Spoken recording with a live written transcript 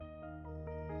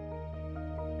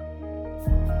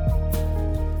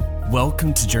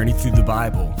Welcome to Journey Through the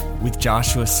Bible with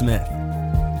Joshua Smith.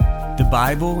 The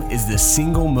Bible is the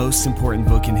single most important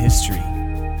book in history.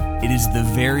 It is the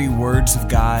very words of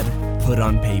God put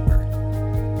on paper.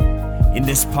 In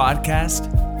this podcast,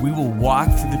 we will walk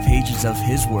through the pages of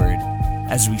His Word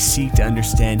as we seek to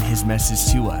understand His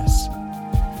message to us.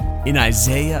 In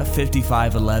Isaiah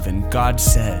 55:11, God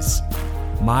says,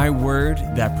 "My word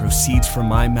that proceeds from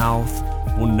my mouth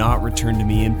will not return to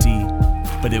me empty,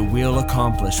 but it will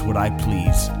accomplish what I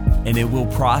please, and it will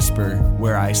prosper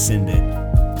where I send it."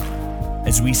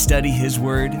 As we study His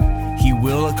Word, He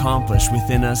will accomplish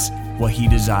within us what He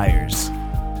desires.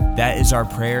 That is our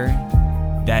prayer.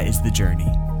 That is the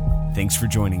journey. Thanks for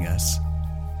joining us.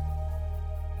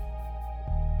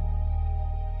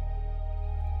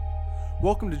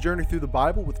 Welcome to Journey Through the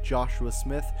Bible with Joshua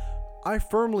Smith. I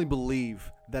firmly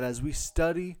believe that as we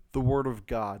study the Word of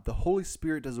God, the Holy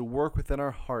Spirit does a work within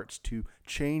our hearts to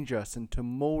change us and to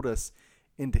mold us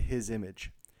into His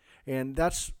image. And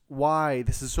that's why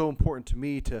this is so important to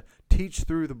me to teach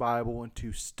through the Bible and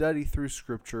to study through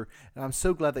Scripture. And I'm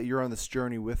so glad that you're on this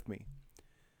journey with me.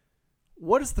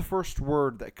 What is the first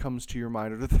word that comes to your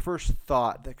mind, or the first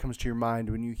thought that comes to your mind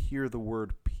when you hear the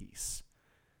word peace?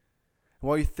 And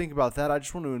while you think about that, I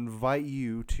just want to invite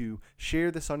you to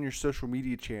share this on your social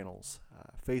media channels,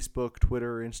 Facebook,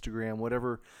 Twitter, Instagram,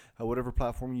 whatever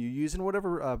platform you use, and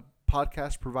whatever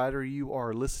podcast provider you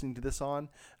are listening to this on.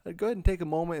 Go ahead and take a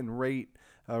moment and rate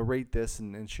this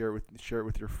and share it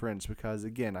with your friends, because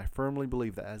again, I firmly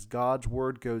believe that as God's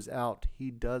word goes out, He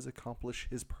does accomplish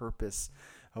His purpose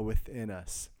within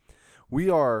us. We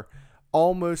are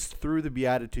almost through the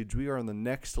Beatitudes. We are on the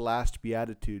next to last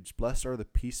Beatitudes. Blessed are the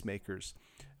peacemakers.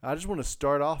 I just want to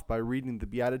start off by reading the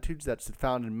Beatitudes that's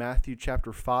found in Matthew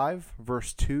chapter 5,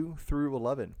 verse 2 through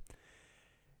 11.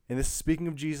 And this is speaking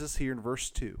of Jesus here in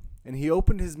verse 2. "And He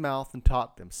opened His mouth and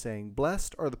taught them, saying,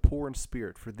 Blessed are the poor in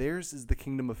spirit, for theirs is the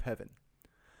kingdom of heaven.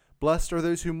 Blessed are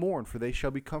those who mourn, for they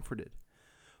shall be comforted.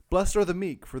 Blessed are the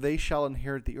meek, for they shall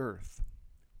inherit the earth.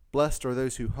 Blessed are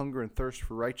those who hunger and thirst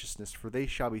for righteousness, for they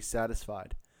shall be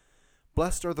satisfied.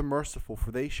 Blessed are the merciful,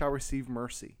 for they shall receive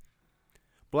mercy.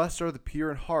 Blessed are the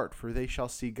pure in heart, for they shall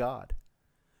see God.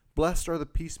 Blessed are the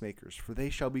peacemakers, for they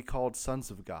shall be called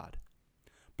sons of God.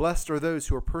 Blessed are those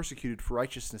who are persecuted for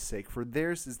righteousness' sake, for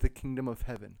theirs is the kingdom of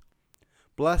heaven.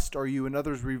 Blessed are you when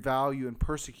others revile you and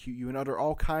persecute you and utter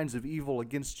all kinds of evil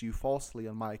against you falsely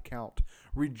on my account.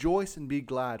 Rejoice and be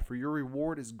glad, for your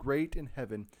reward is great in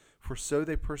heaven, for so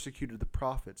they persecuted the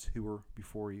prophets who were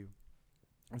before you."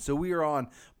 And so we are on,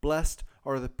 blessed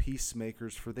are the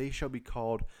peacemakers, for they shall be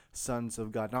called sons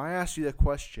of God. Now I ask you that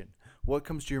question. What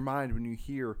comes to your mind when you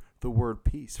hear the word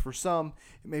peace? For some,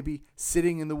 it may be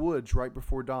sitting in the woods right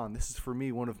before dawn. This is for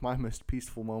me one of my most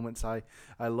peaceful moments. I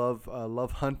love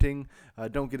hunting. I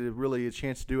don't get a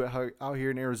chance to do it out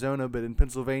here in Arizona, but in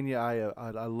Pennsylvania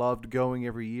I loved going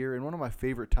every year. And one of my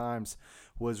favorite times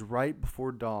was right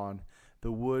before dawn.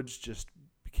 The woods just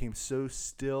became so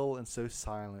still and so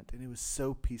silent, and it was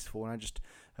so peaceful, and I just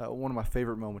one of my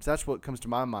favorite moments. That's what comes to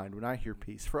my mind when I hear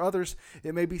peace. For others,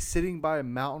 it may be sitting by a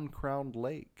mountain-crowned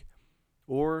lake,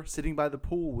 or sitting by the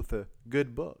pool with a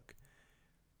good book.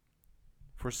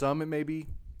 For some, it may be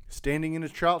standing in a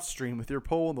trout stream with your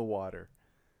pole in the water.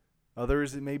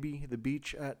 Others, it may be the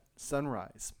beach at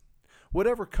sunrise.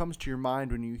 Whatever comes to your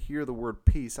mind when you hear the word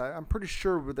peace, I'm pretty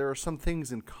sure there are some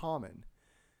things in common.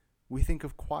 We think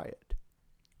of quiet.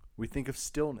 We think of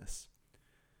stillness.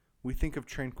 We think of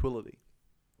tranquility.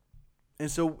 And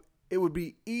so it would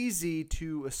be easy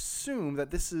to assume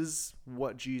that this is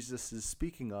what Jesus is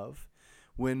speaking of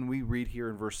when we read here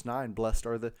in verse 9, blessed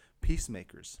are the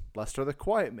peacemakers. Blessed are the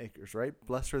quiet makers, right?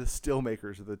 Blessed are the still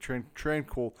makers, or the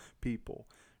tranquil people.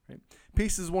 Right?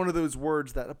 Peace is one of those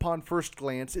words that upon first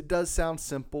glance, it does sound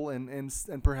simple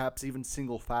and perhaps even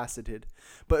single-faceted.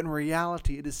 But in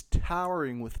reality, it is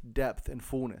towering with depth and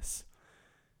fullness.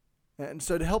 And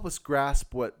so to help us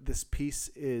grasp what this peace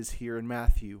is here in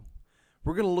Matthew,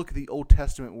 we're going to look at the Old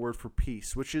Testament word for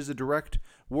peace, which is a direct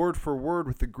word for word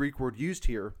with the Greek word used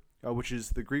here, which is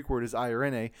the Greek word is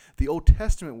eirene. The Old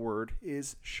Testament word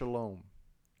is shalom.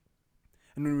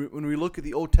 And when we look at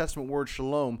the Old Testament word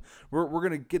shalom, we're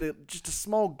going to get just a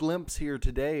small glimpse here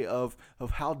today of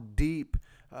how deep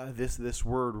this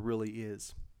word really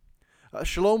is.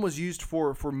 Shalom was used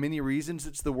for many reasons.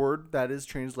 It's the word that is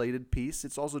translated peace.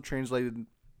 It's also translated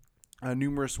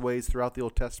numerous ways throughout the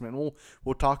Old Testament.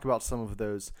 We'll talk about some of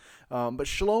those. But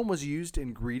shalom was used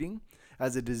in greeting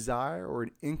as a desire or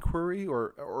an inquiry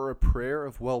or a prayer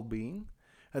of well-being.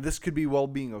 This could be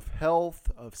well-being of health,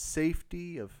 of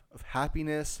safety, of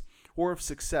happiness, or of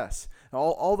success.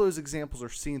 All those examples are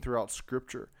seen throughout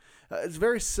Scripture. It's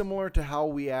very similar to how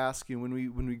we ask when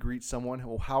we greet someone,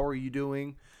 well, how are you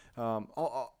doing?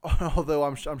 Although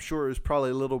I'm sure it's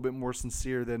probably a little bit more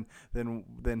sincere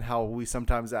than how we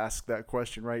sometimes ask that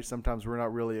question, right? Sometimes we're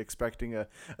not really expecting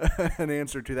an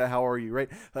answer to that. How are you, right?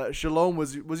 Shalom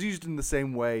was used in the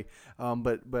same way,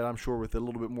 but I'm sure with a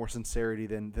little bit more sincerity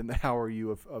than the how are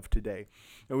you of today.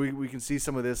 And we can see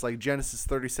some of this, like Genesis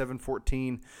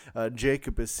 37:14.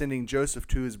 Jacob is sending Joseph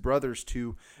to his brothers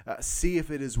to see if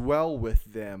it is well with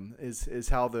them, is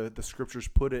how the scriptures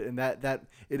put it, and that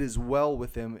it is well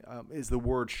with them is the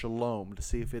word shalom, to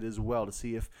see if it is well, to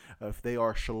see if they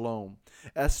are shalom.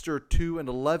 Esther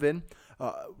 2:11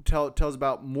 tells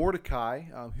about Mordecai,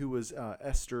 who was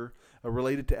Esther,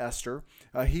 related to Esther.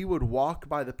 He would walk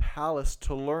by the palace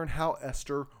to learn how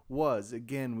Esther was.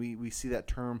 Again, we see that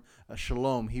term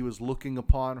shalom. He was looking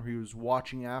upon her, he was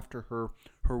watching after her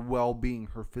well-being,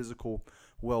 her physical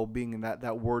well-being, and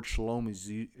that word shalom is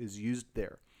used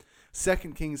there.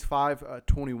 2 Kings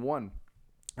 5:21.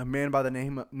 A man by the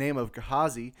name of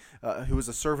Gehazi, who was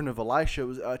a servant of Elisha,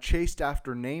 was chased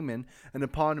after Naaman, and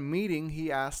upon meeting,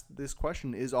 he asked this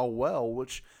question, is all well,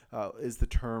 which is the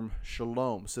term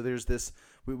shalom. So there's this,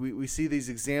 we see these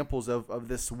examples of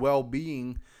this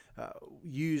well-being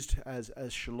used as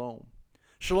shalom.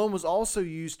 Shalom was also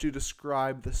used to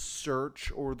describe the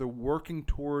search or the working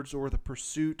towards or the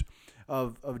pursuit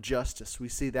of justice. We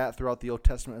see that throughout the Old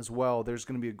Testament as well. There's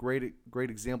going to be a great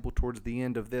example towards the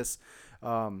end of this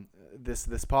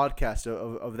podcast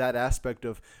of that aspect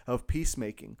of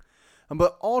peacemaking.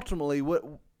 But ultimately, what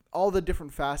all the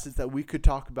different facets that we could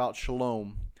talk about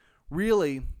shalom,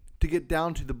 really, to get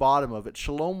down to the bottom of it,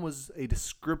 shalom was a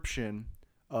description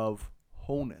of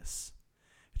wholeness.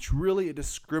 It's really a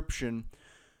description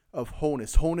of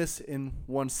wholeness in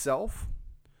oneself,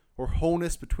 or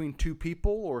wholeness between two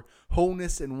people, or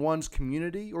wholeness in one's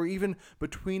community, or even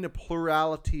between a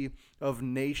plurality of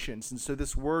nations. And so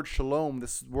this word shalom,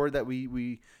 this word that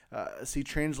we see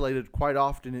translated quite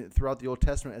often throughout the Old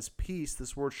Testament as peace,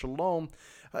 this word shalom,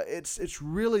 it's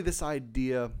really this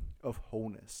idea of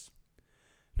wholeness.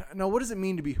 Now, what does it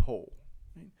mean to be whole?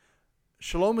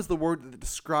 Shalom is the word that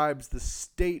describes the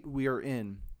state we are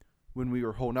in when we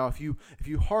are whole. Now, if you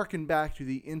hearken back to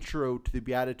the intro to the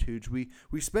Beatitudes, we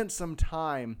spent some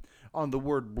time on the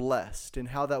word blessed and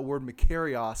how that word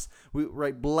makarios,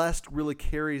 blessed really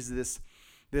carries this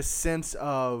sense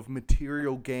of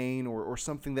material gain or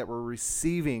something that we're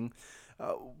receiving.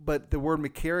 But the word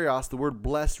makarios, the word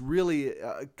blessed, really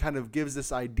kind of gives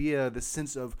this idea, this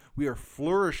sense of we are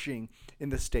flourishing in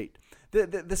the state.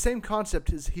 The same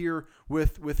concept is here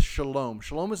with shalom.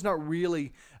 Shalom is not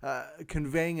really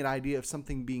conveying an idea of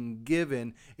something being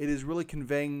given. It is really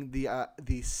conveying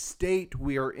the state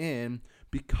we are in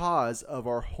because of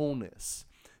our wholeness.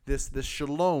 This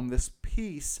shalom, this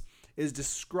peace, is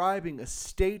describing a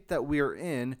state that we are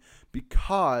in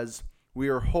because we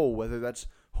are whole, whether that's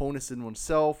wholeness in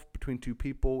oneself, between two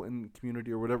people, in the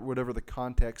community, or whatever the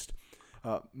context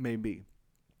may be.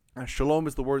 Shalom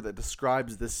is the word that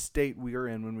describes this state we are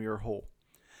in when we are whole.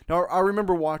 Now, I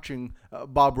remember watching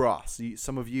Bob Ross.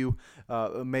 Some of you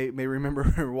may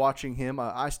remember watching him.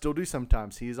 I still do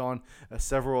sometimes. He's on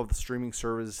several of the streaming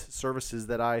services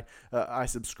that I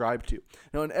subscribe to.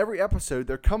 Now, in every episode,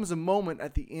 there comes a moment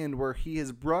at the end where he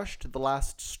has brushed the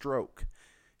last stroke.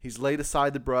 He's laid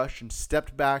aside the brush and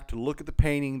stepped back to look at the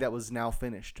painting that was now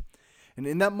finished. And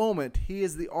in that moment, he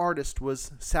as the artist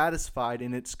was satisfied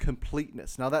in its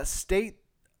completeness. Now that state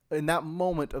in that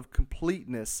moment of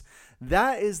completeness,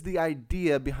 that is the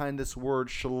idea behind this word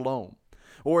shalom.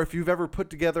 Or if you've ever put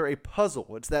together a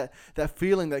puzzle, it's that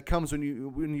feeling that comes when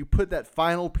you put that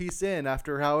final piece in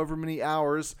after however many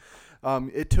hours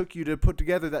it took you to put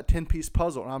together that 10-piece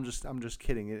puzzle. And I'm just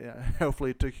kidding.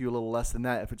 Hopefully it took you a little less than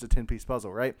that if it's a 10-piece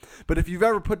puzzle, right? But if you've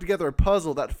ever put together a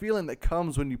puzzle, that feeling that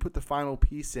comes when you put the final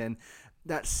piece in,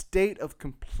 that state of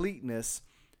completeness,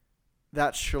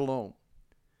 that's shalom.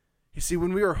 You see,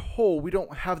 when we are whole, we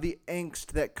don't have the angst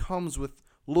that comes with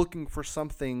looking for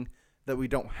something that we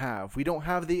don't have. We don't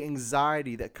have the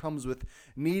anxiety that comes with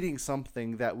needing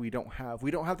something that we don't have.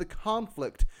 We don't have the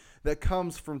conflict that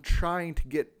comes from trying to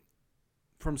get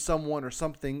from someone or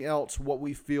something else what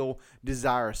we feel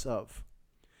desirous of.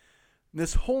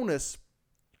 This wholeness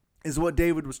is what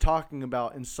David was talking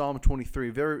about in Psalm 23.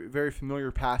 Very, very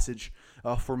familiar passage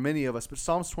for many of us. But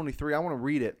Psalms 23, I want to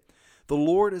read it. The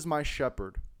Lord is my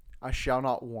shepherd, I shall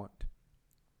not want.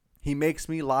 He makes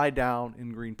me lie down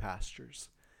in green pastures.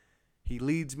 He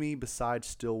leads me beside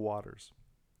still waters.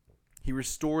 He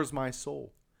restores my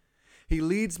soul. He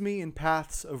leads me in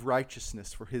paths of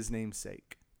righteousness for his name's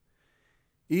sake.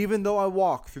 Even though I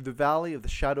walk through the valley of the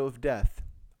shadow of death,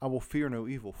 I will fear no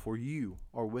evil, for you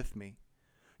are with me.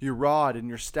 Your rod and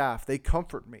your staff, they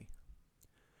comfort me.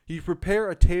 You prepare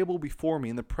a table before me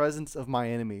in the presence of my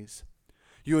enemies.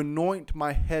 You anoint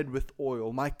my head with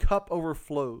oil. My cup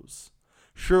overflows.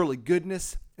 Surely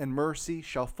goodness and mercy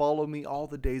shall follow me all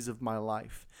the days of my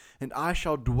life, and I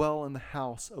shall dwell in the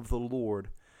house of the Lord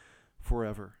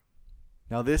forever.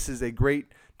 Now, this is a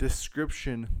great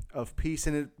description of peace,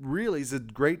 and it really is a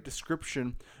great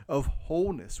description of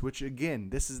wholeness, which,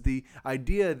 again, this is the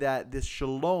idea that this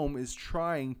shalom is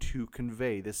trying to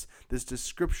convey, this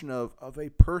description of a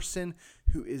person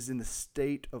who is in the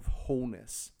state of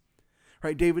wholeness.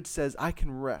 Right? David says, I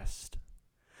can rest.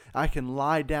 I can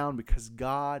lie down because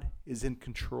God is in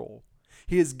control.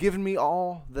 He has given me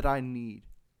all that I need.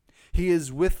 He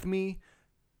is with me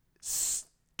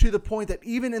to the point that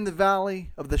even in the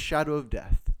valley of the shadow of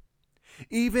death,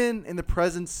 even in the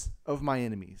presence of my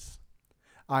enemies,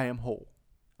 I am whole.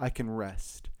 I can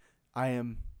rest. I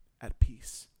am at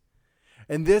peace.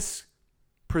 And this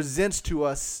presents to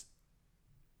us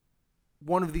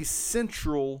one of these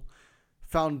central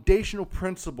foundational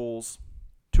principles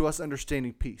to us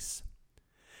understanding peace.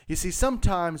 You see,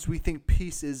 sometimes we think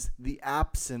peace is the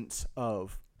absence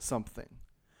of something.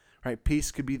 Right?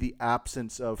 Peace could be the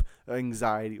absence of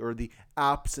anxiety or the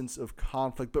absence of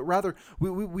conflict, but rather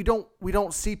we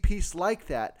don't see peace like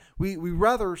that. We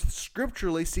rather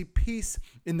scripturally see peace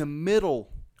in the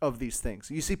middle of these things.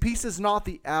 You see, peace is not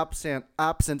the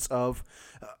absence of,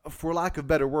 for lack of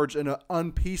better words, an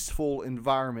unpeaceful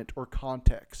environment or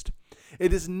context.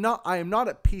 It is not. I am not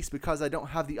at peace because I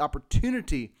don't have the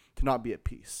opportunity to not be at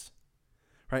peace,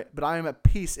 right? But I am at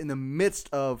peace in the midst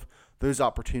of those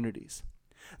opportunities.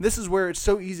 This is where it's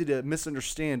so easy to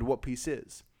misunderstand what peace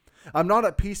is. I'm not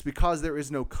at peace because there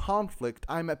is no conflict.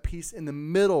 I'm at peace in the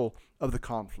middle of the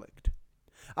conflict.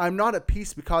 I'm not at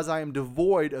peace because I am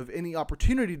devoid of any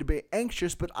opportunity to be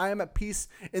anxious, but I am at peace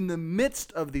in the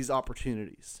midst of these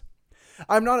opportunities.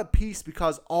 I'm not at peace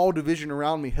because all division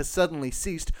around me has suddenly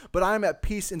ceased, but I am at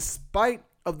peace in spite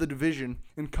of the division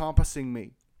encompassing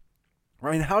me.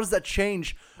 Right? And how does that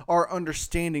change our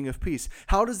understanding of peace?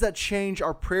 How does that change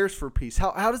our prayers for peace?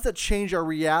 How does that change our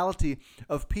reality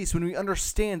of peace when we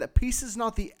understand that peace is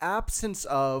not the absence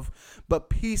of,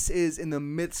 but peace is in the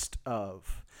midst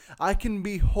of? I can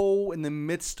be whole in the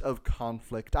midst of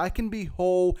conflict. I can be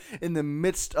whole in the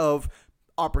midst of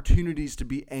opportunities to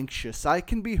be anxious. I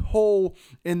can be whole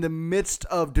in the midst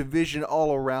of division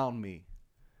all around me.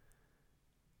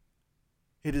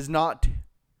 It does not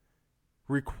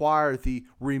require the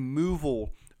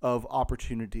removal of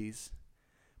opportunities,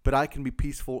 but I can be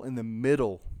peaceful in the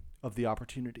middle of the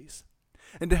opportunities.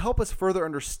 And to help us further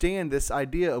understand this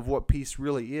idea of what peace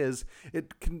really is,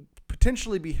 it can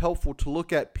potentially be helpful to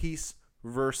look at peace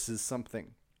versus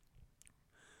something.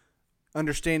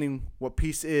 Understanding what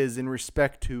peace is in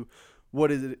respect to what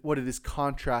it is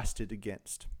contrasted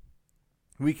against.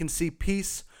 We can see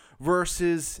peace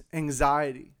versus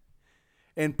anxiety.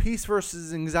 And peace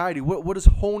versus anxiety, what does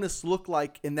wholeness look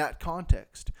like in that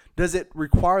context? Does it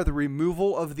require the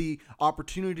removal of the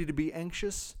opportunity to be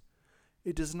anxious?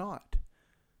 It does not.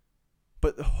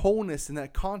 But the wholeness in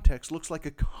that context looks like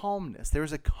a calmness.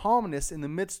 There's a calmness in the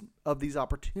midst of these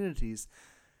opportunities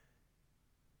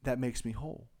that makes me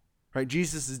whole. Right?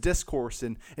 Jesus' discourse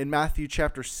in Matthew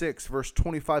chapter 6, verse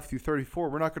 25 through 34.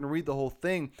 We're not going to read the whole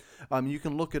thing. You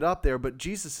can look it up there. But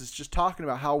Jesus is just talking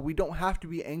about how we don't have to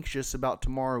be anxious about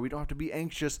tomorrow. We don't have to be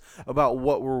anxious about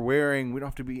what we're wearing. We don't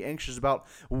have to be anxious about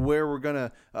where we're going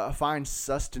to find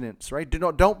sustenance. Right?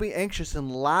 Don't be anxious in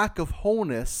lack of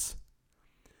wholeness.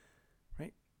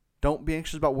 Don't be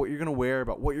anxious about what you're going to wear,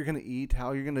 about what you're going to eat,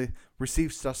 how you're going to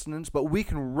receive sustenance. But we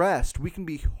can rest. We can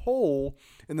be whole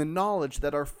in the knowledge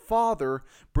that our Father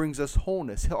brings us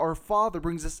wholeness. Our Father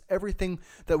brings us everything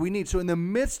that we need. So in the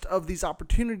midst of these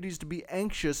opportunities to be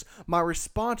anxious, my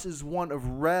response is one of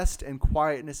rest and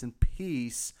quietness and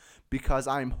peace because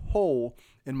I am whole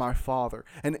in my Father.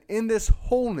 And in this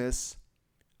wholeness,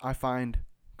 I find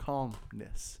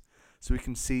calmness. So we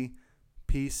can see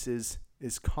peace is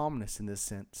calmness in this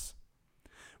sense.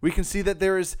 We can see that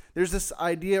there's this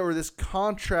idea or this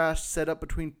contrast set up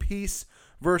between peace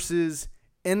versus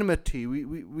enmity.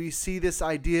 We see this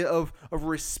idea of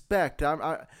respect.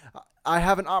 I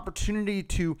have an opportunity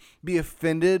to be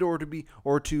offended or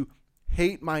to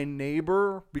hate my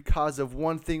neighbor because of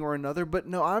one thing or another, but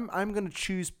no, I'm going to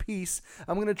choose peace.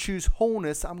 I'm going to choose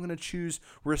wholeness. I'm going to choose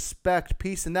respect.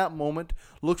 Peace in that moment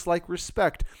looks like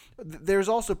respect. There's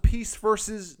also peace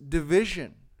versus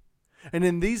division. And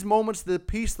in these moments, the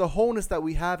peace, the wholeness that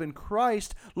we have in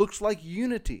Christ looks like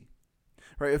unity.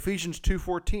 Right? Ephesians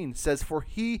 2:14 says, "For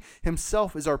he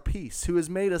himself is our peace, who has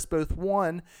made us both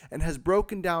one and has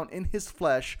broken down in his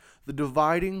flesh the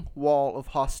dividing wall of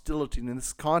hostility." And in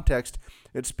this context,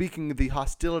 it's speaking of the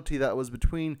hostility that was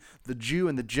between the Jew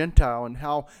and the Gentile, and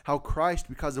how Christ,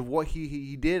 because of what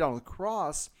he did on the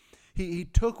cross, he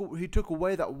took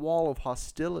away that wall of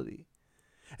hostility.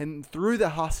 And through the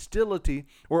hostility,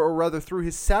 or rather through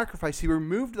his sacrifice, he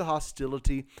removed the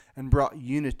hostility and brought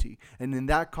unity. And in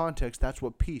that context, that's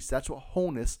what peace, that's what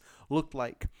wholeness looked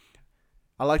like.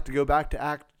 I like to go back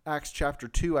to Acts chapter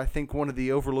 2. I think one of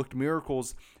the overlooked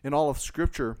miracles in all of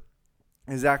Scripture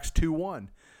is Acts 2:1.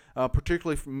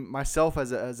 Particularly for myself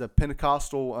as a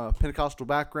Pentecostal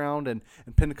background and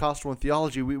Pentecostal in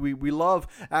theology, we love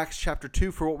Acts chapter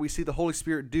 2 for what we see the Holy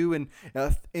Spirit do in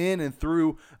and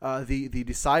through the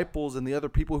disciples and the other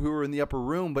people who were in the upper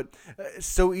room. But it's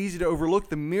so easy to overlook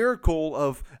the miracle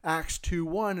of Acts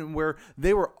 2:1, and where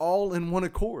they were all in one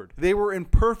accord. They were in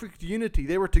perfect unity.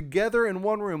 They were together in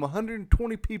one room,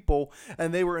 120 people,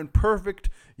 and they were in perfect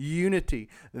unity.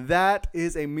 That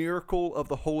is a miracle of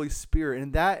the Holy Spirit,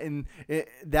 and that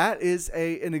is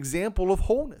an example of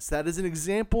wholeness. That is an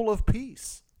example of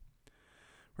peace.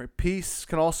 Right? Peace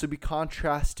can also be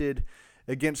contrasted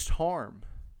against harm.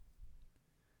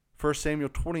 1 Samuel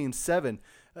 20:7,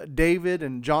 David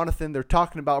and Jonathan, they're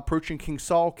talking about approaching King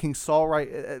Saul. King Saul, right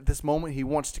at this moment, he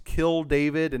wants to kill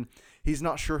David, and he's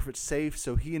not sure if it's safe.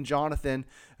 So he and Jonathan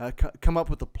come up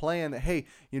with a plan that, hey,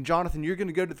 Jonathan, you're going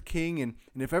to go to the king, and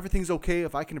if everything's okay,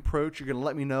 if I can approach, you're going to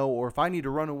let me know. Or if I need to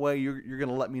run away, you're going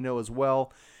to let me know as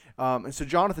well. And so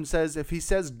Jonathan says, if he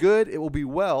says good, it will be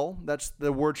well. That's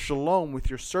the word shalom with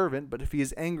your servant. But if he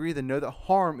is angry, then know that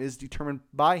harm is determined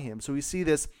by him. So we see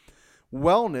this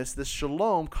wellness, this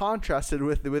shalom, contrasted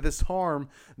with this harm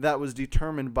that was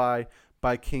determined by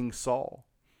King Saul.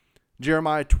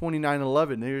 Jeremiah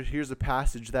 29:11. Here's a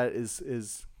passage that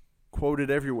is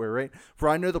quoted everywhere, right? "For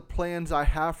I know the plans I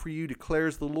have for you,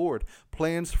 declares the Lord.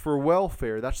 Plans for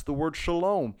welfare," that's the word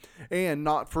shalom, "and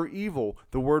not for evil,"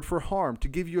 the word for harm, to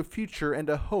give you a future and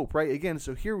a hope, right? Again,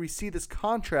 so here we see this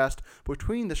contrast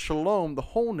between the shalom, the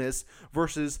wholeness,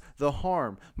 versus the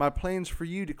harm. "My plans for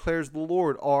you, declares the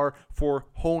Lord, are for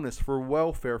wholeness, for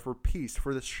welfare, for peace,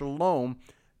 for the shalom,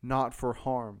 not for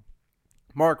harm."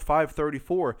 Mark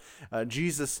 5:34,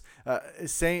 Jesus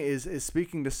is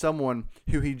speaking to someone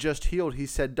who he just healed. He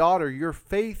said, "Daughter, your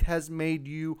faith has made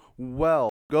you well.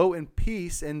 Go in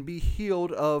peace and be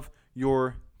healed of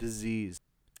your disease."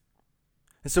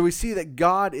 And so we see that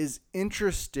God is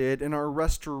interested in our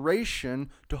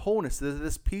restoration to wholeness.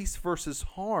 This peace versus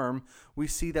harm, we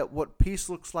see that what peace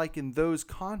looks like in those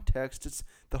contexts,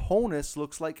 the wholeness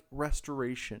looks like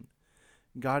restoration.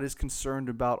 God is concerned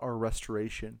about our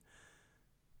restoration.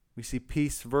 We see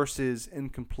peace versus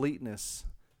incompleteness.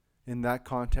 In that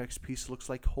context, peace looks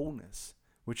like wholeness,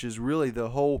 which is really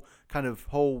the whole context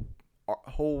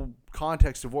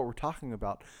of what we're talking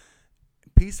about.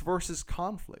 Peace versus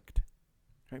conflict.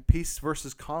 Right? Peace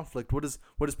versus conflict. What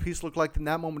does peace look like in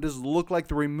that moment? Does it look like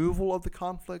the removal of the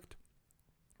conflict?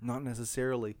 Not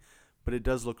necessarily, but it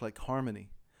does look like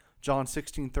harmony. John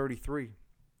 16:33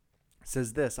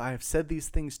 says this, "I have said these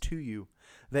things to you,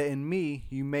 that in me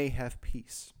you may have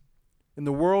peace. In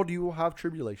the world you will have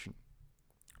tribulation,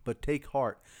 but take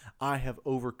heart, I have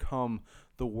overcome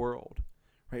the world."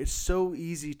 Right? It's so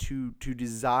easy to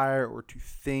desire or to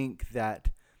think that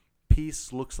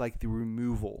peace looks like the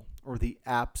removal or the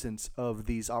absence of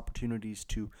these opportunities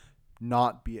to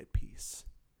not be at peace.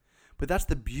 But that's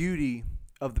the beauty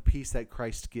of the peace that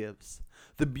Christ gives.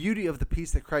 The beauty of the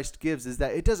peace that Christ gives is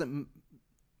that it doesn't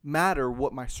matter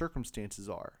what my circumstances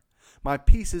are. My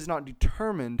peace is not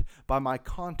determined by my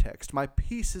context. My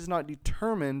peace is not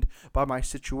determined by my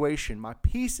situation. My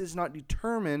peace is not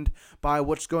determined by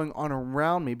what's going on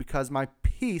around me, because my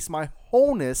peace, my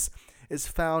wholeness, is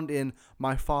found in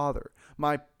my Father.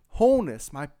 My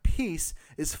wholeness, my peace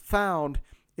is found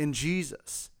in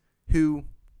Jesus, who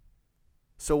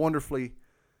so wonderfully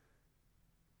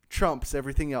trumps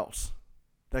everything else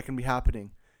that can be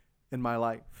happening in my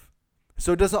life.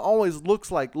 So it doesn't always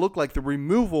look like the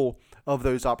removal of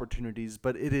those opportunities,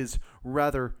 but it's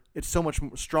so much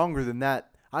stronger than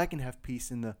that. I can have peace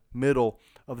in the middle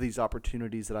of these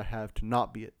opportunities that I have to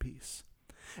not be at peace.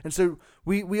 And so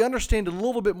we understand a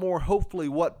little bit more, hopefully,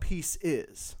 what peace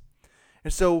is.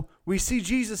 And so we see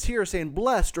Jesus here saying,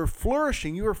 blessed or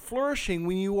flourishing. You are flourishing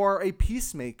when you are a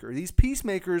peacemaker. These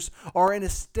peacemakers are in a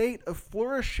state of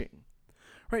flourishing.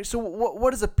 Right, so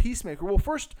what is a peacemaker? Well,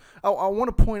 first, I want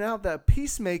to point out that a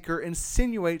peacemaker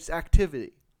insinuates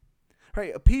activity.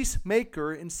 Right, a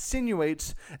peacemaker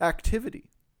insinuates activity.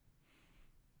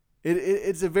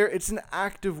 It's an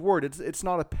active word. It's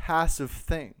not a passive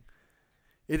thing.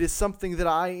 It is something that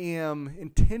I am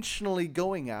intentionally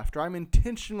going after. I'm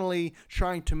intentionally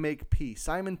trying to make peace.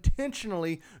 I'm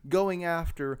intentionally going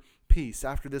after peace,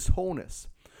 after this wholeness.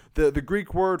 The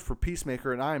Greek word for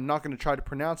peacemaker, and I am not going to try to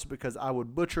pronounce it because I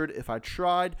would butcher it if I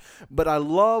tried, but I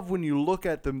love when you look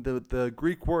at the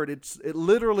Greek word, it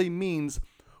literally means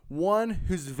one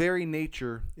whose very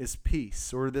nature is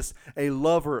peace, or a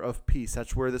lover of peace.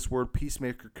 That's where this word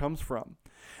peacemaker comes from.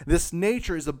 This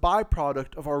nature is a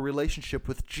byproduct of our relationship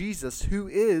with Jesus, who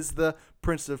is the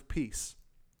Prince of Peace.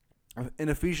 In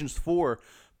Ephesians 4,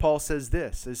 Paul says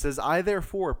this. It says, I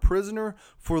therefore, a prisoner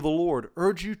for the Lord,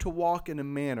 urge you to walk in a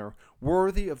manner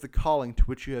worthy of the calling to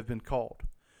which you have been called,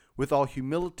 with all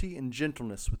humility and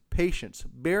gentleness, with patience,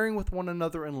 bearing with one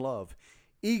another in love,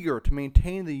 eager to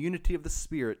maintain the unity of the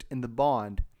Spirit in the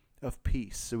bond of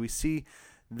peace. So we see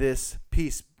this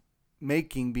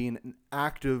peacemaking being an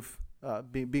active,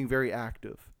 being very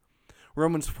active.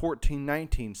 Romans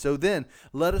 14:19. So then,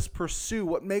 let us pursue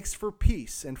what makes for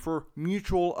peace and for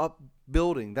mutual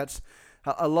upbuilding.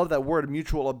 I love that word,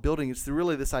 mutual upbuilding. It's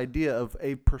really this idea of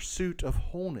a pursuit of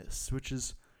wholeness, which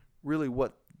is really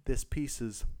what this peace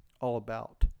is all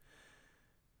about.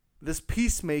 This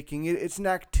peacemaking, it's an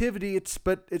activity,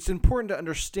 but it's important to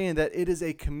understand that it is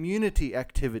a community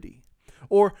activity.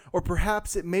 Or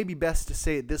perhaps it may be best to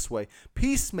say it this way.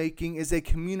 Peacemaking is a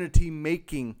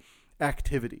community-making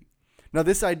activity. Now,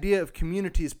 this idea of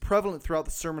community is prevalent throughout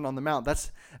the Sermon on the Mount.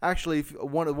 That's actually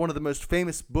one of the most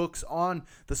famous books on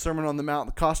the Sermon on the Mount,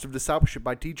 The Cost of Discipleship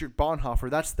by Dietrich Bonhoeffer.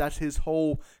 That's his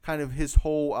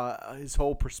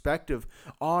whole perspective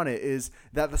on it, is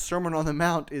that the Sermon on the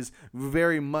Mount is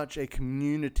very much a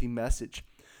community message.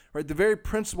 Right? The very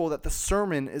principle that the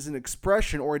sermon is an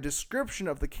expression or a description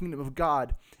of the kingdom of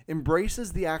God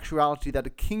embraces the actuality that a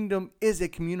kingdom is a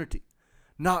community,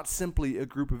 not simply a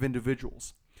group of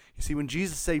individuals. You see, when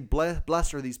Jesus says,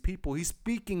 blessed are these people, he's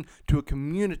speaking to a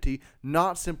community,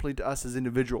 not simply to us as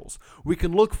individuals. We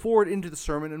can look forward into the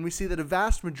sermon and we see that a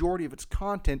vast majority of its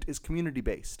content is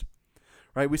community-based.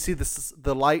 Right? We see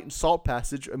the light and salt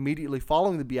passage immediately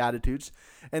following the Beatitudes,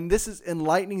 and this is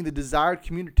enlightening the desired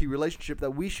community relationship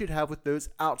that we should have with those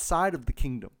outside of the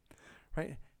kingdom.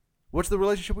 Right? What's the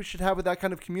relationship we should have with that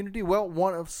kind of community? Well,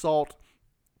 one of salt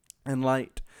and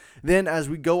light. Then as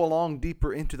we go along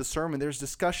deeper into the sermon, there's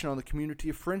discussion on the community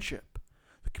of friendship,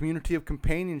 the community of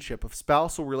companionship, of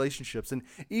spousal relationships, and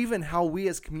even how we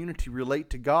as community relate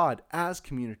to God as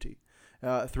community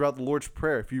throughout the Lord's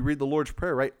Prayer. If you read the Lord's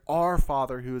Prayer, right? Our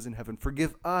Father who is in heaven,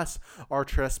 forgive us our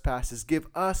trespasses, give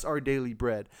us our daily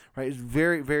bread. Right? It's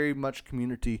very, very much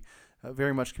community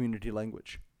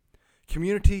language.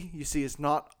 Community, you see, is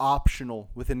not optional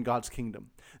within God's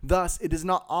kingdom. Thus, it is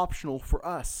not optional for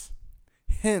us.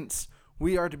 Hence,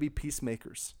 we are to be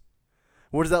peacemakers.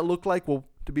 What does that look like? Well,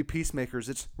 to be peacemakers,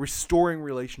 it's restoring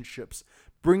relationships,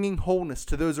 bringing wholeness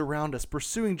to those around us,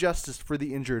 pursuing justice for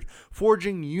the injured,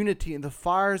 forging unity in the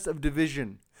fires of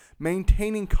division,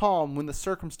 maintaining calm when the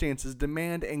circumstances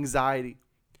demand anxiety.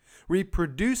 We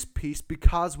produce peace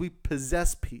because we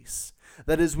possess peace.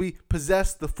 That is, we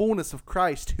possess the fullness of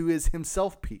Christ, who is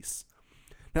himself peace.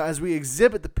 Now, as we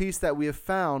exhibit the peace that we have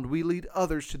found, we lead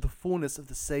others to the fullness of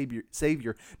the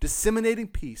Savior, disseminating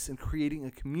peace and creating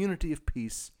a community of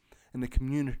peace and a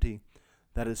community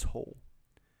that is whole.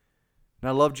 And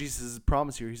I love Jesus'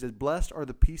 promise here. He says, blessed are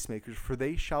the peacemakers, for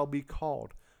they shall be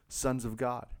called sons of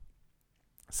God.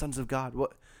 Sons of God.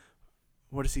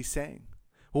 What is he saying?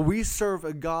 Well, we serve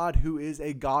a God who is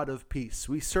a God of peace.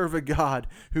 We serve a God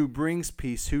who brings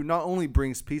peace, who not only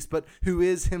brings peace, but who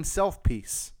is himself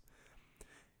peace.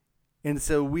 And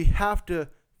so we have to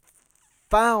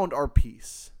found our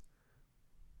peace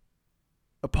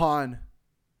upon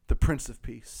the Prince of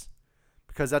Peace,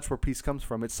 because that's where peace comes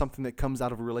from. It's something that comes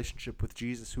out of a relationship with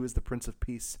Jesus, who is the Prince of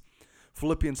Peace.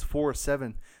 Philippians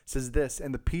 4:7 says this,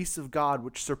 and the peace of God,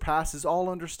 which surpasses all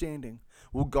understanding,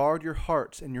 will guard your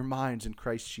hearts and your minds in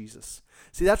Christ Jesus.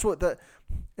 See, that's why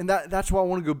I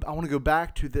want to go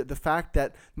back to the fact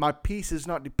that my peace is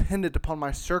not dependent upon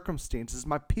my circumstances.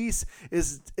 My peace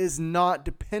is not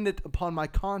dependent upon my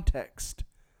context.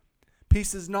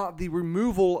 Peace is not the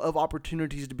removal of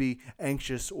opportunities to be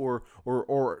anxious or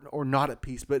not at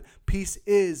peace, but peace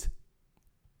is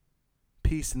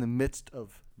peace in the midst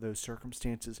of those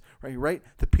circumstances, right?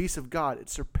 The peace of God, it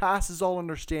surpasses all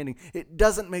understanding. It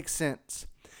doesn't make sense.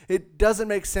 It doesn't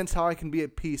make sense how I can be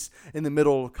at peace in the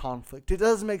middle of conflict. It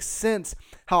doesn't make sense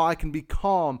how I can be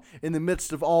calm in the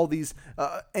midst of all these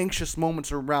anxious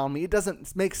moments around me. It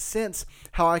doesn't make sense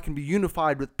how I can be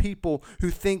unified with people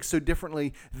who think so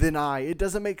differently than I. It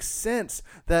doesn't make sense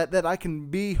that I can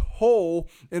be whole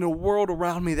in a world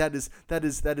around me that is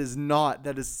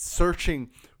searching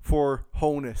for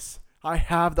wholeness. I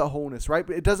have the wholeness, right?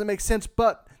 But it doesn't make sense,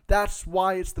 but that's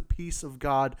why it's the peace of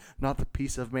God, not the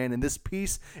peace of man. And this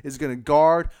peace is going to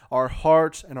guard our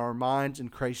hearts and our minds in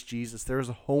Christ Jesus. There is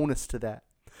a wholeness to that.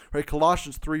 Right?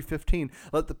 Colossians 3:15,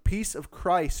 let the peace of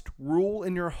Christ rule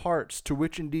in your hearts, to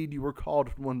which indeed you were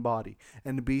called in one body,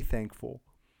 and be thankful.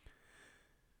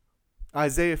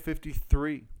 Isaiah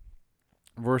 53,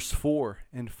 verse 4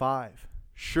 and 5.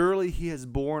 Surely he has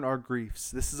borne our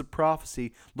griefs. This is a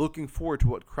prophecy looking forward to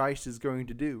what Christ is going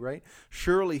to do, right?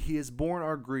 Surely he has borne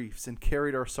our griefs and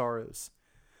carried our sorrows.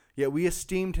 Yet we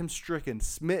esteemed him stricken,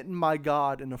 smitten by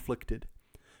God, and afflicted.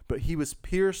 But he was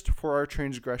pierced for our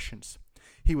transgressions.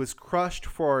 He was crushed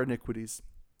for our iniquities.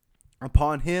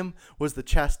 Upon him was the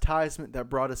chastisement that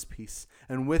brought us peace,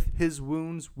 and with his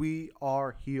wounds we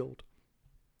are healed.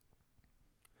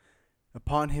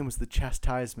 Upon him was the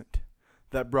chastisement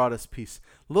that brought us peace.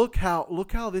 Look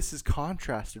how this is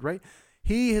contrasted, right?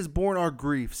 He has borne our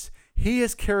griefs. He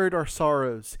has carried our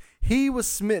sorrows. He was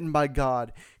smitten by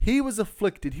God. He was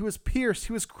afflicted. He was pierced.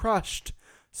 He was crushed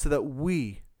so that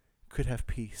we could have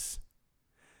peace.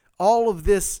 All of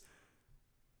this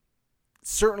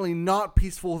certainly not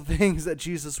peaceful things that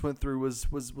Jesus went through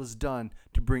was done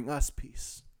to bring us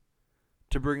peace,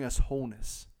 to bring us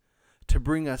wholeness, to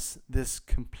bring us this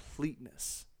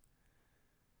completeness.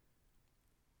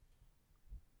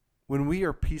 When we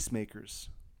are peacemakers,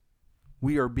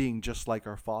 we are being just like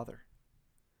our Father.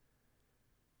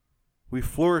 We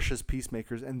flourish as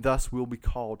peacemakers, and thus will be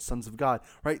called sons of God.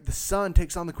 Right? The Son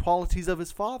takes on the qualities of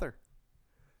his Father.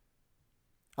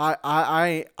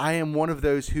 I am one of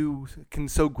those who can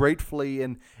so gratefully,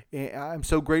 and I'm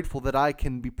so grateful that I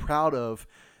can be proud of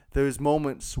those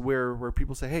moments where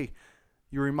people say, "Hey,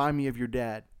 you remind me of your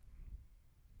dad."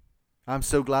 I'm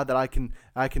so glad that I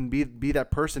can be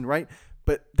that person, right?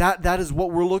 But that is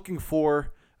what we're looking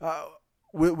for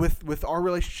with our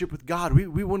relationship with God.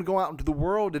 We want to go out into the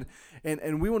world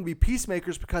and we want to be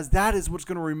peacemakers, because that is what's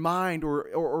going to remind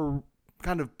or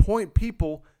kind of point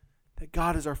people that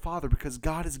God is our Father, because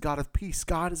God is a God of peace.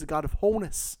 God is a God of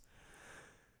wholeness.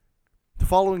 The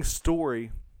following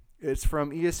story is from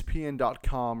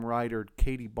ESPN.com writer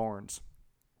Katie Barnes.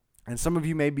 And some of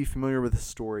you may be familiar with this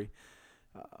story,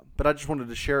 but I just wanted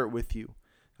to share it with you.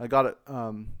 I got it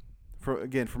from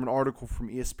an article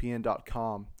from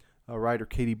ESPN.com, writer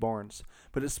Katie Barnes.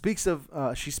 But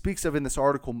she speaks of in this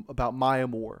article about Maya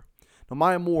Moore. Now,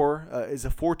 Maya Moore is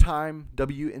a 4-time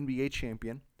WNBA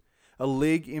champion, a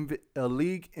league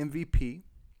MVP,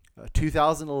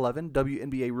 2011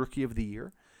 WNBA Rookie of the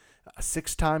Year, a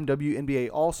 6-time WNBA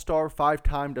All-Star,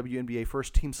 5-time WNBA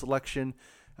First Team Selection,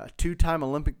 a 2-time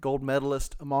Olympic gold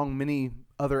medalist, among many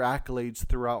other accolades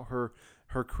throughout her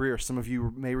career. Some of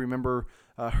you may remember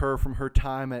her from her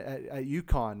time at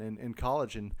UConn in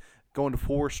college, and going to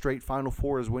 4 straight Final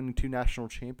Fours, winning 2 national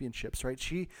championships. Right?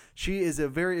 She is a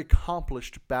very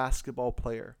accomplished basketball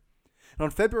player. And on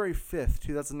February 5th,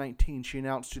 2019, she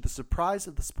announced, to the surprise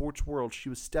of the sports world, she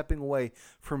was stepping away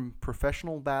from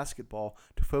professional basketball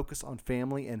to focus on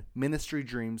family and ministry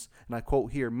dreams. And I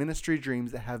quote here, "ministry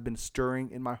dreams that have been stirring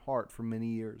in my heart for many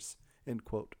years," end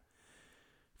quote.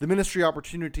 The ministry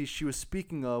opportunity she was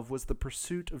speaking of was the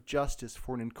pursuit of justice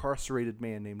for an incarcerated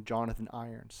man named Jonathan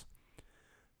Irons.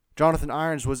 Jonathan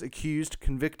Irons was accused,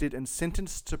 convicted, and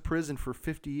sentenced to prison for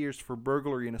 50 years for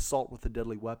burglary and assault with a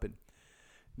deadly weapon.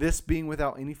 This being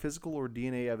without any physical or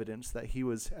DNA evidence that he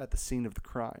was at the scene of the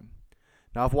crime.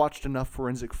 Now, I've watched enough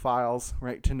Forensic Files,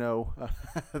 right, to know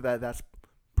that that's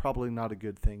probably not a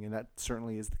good thing, and that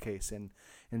certainly is the case in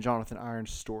Jonathan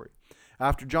Irons' story.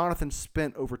 After Jonathan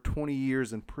spent over 20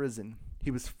 years in prison,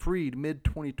 he was freed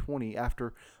mid-2020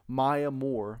 after Maya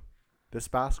Moore, this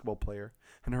basketball player,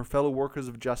 and her fellow workers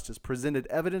of justice presented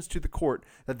evidence to the court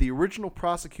that the original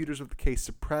prosecutors of the case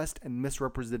suppressed and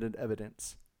misrepresented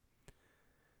evidence.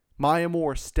 Maya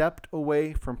Moore stepped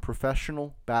away from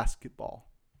professional basketball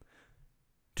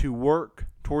to work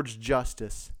towards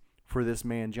justice for this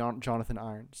man, Jonathan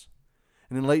Irons.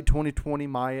 And in late 2020,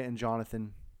 Maya and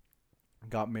Jonathan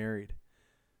got married.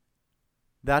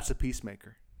 That's a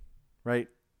peacemaker, right?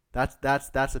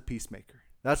 That's a peacemaker.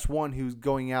 That's one who's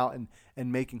going out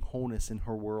and making wholeness in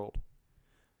her world.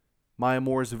 Maya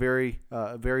Moore is a very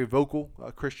vocal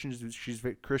Christian.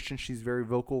 She's very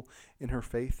vocal in her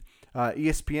faith.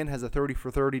 ESPN has a 30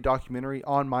 for 30 documentary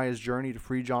on Maya's journey to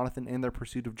free Jonathan and their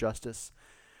pursuit of justice.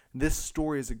 This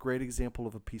story is a great example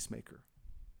of a peacemaker.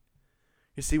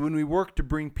 You see, when we work to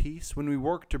bring peace, when we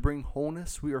work to bring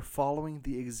wholeness, we are following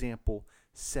the example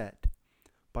set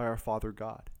by our Father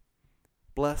God.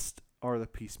 Blessed are the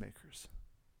peacemakers,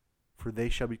 for they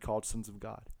shall be called sons of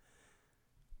God.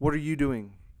 What are you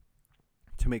doing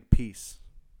to make peace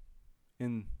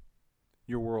in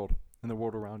your world, in the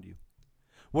world around you?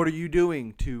 What are you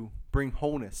doing to bring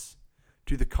wholeness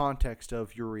to the context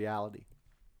of your reality?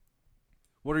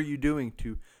 What are you doing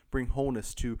to bring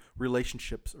wholeness to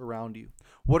relationships around you?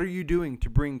 What are you doing to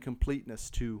bring completeness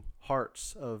to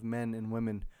hearts of men and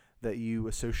women that you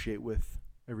associate with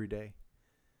every day?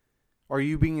 Are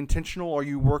you being intentional? Are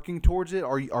you working towards it?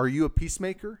 Are you a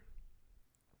peacemaker?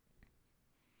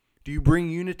 Do you bring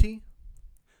unity?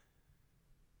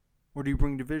 Or do you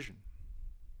bring division?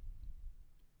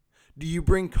 Do you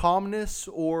bring calmness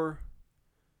or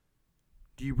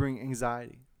do you bring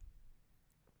anxiety?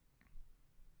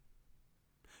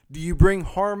 Do you bring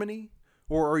harmony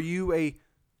or are you a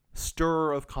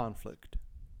stirrer of conflict?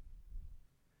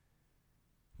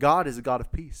 God is a God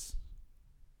of peace.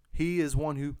 He is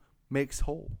one who makes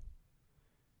whole.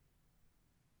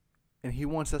 And he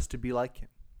wants us to be like him.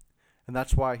 And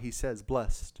that's why he says,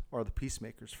 blessed are the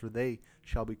peacemakers, for they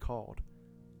shall be called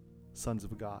sons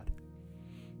of God.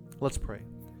 Let's pray.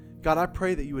 God, I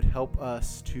pray that you would help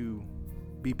us to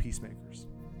be peacemakers.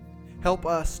 Help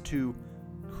us to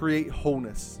create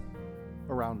wholeness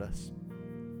around us.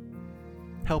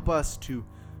 Help us to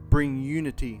bring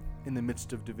unity in the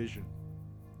midst of division.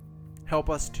 Help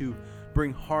us to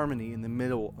bring harmony in the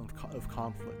middle of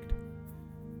conflict.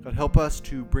 God, help us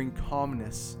to bring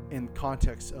calmness in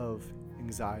context of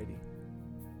anxiety.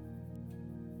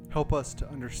 Help us to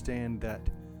understand that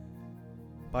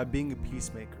by being a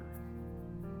peacemaker,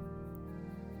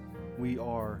 we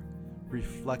are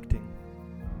reflecting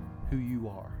who you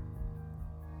are.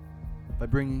 By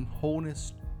bringing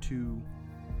wholeness to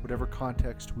whatever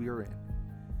context we are in,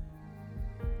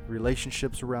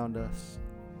 relationships around us,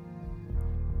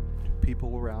 to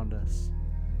people around us,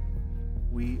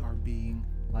 we are being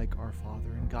like our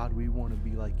Father. And God, we want to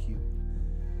be like you.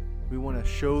 We want to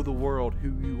show the world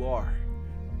who you are.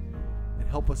 And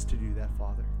help us to do that,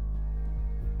 Father.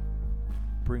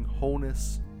 Bring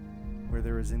wholeness where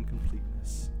there is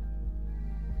incompleteness.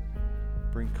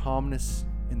 Bring calmness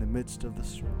in the midst of the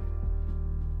storm.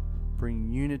 Bring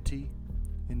unity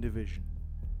in division.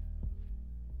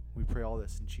 We pray all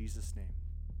this in Jesus' name.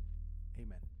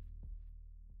 Amen.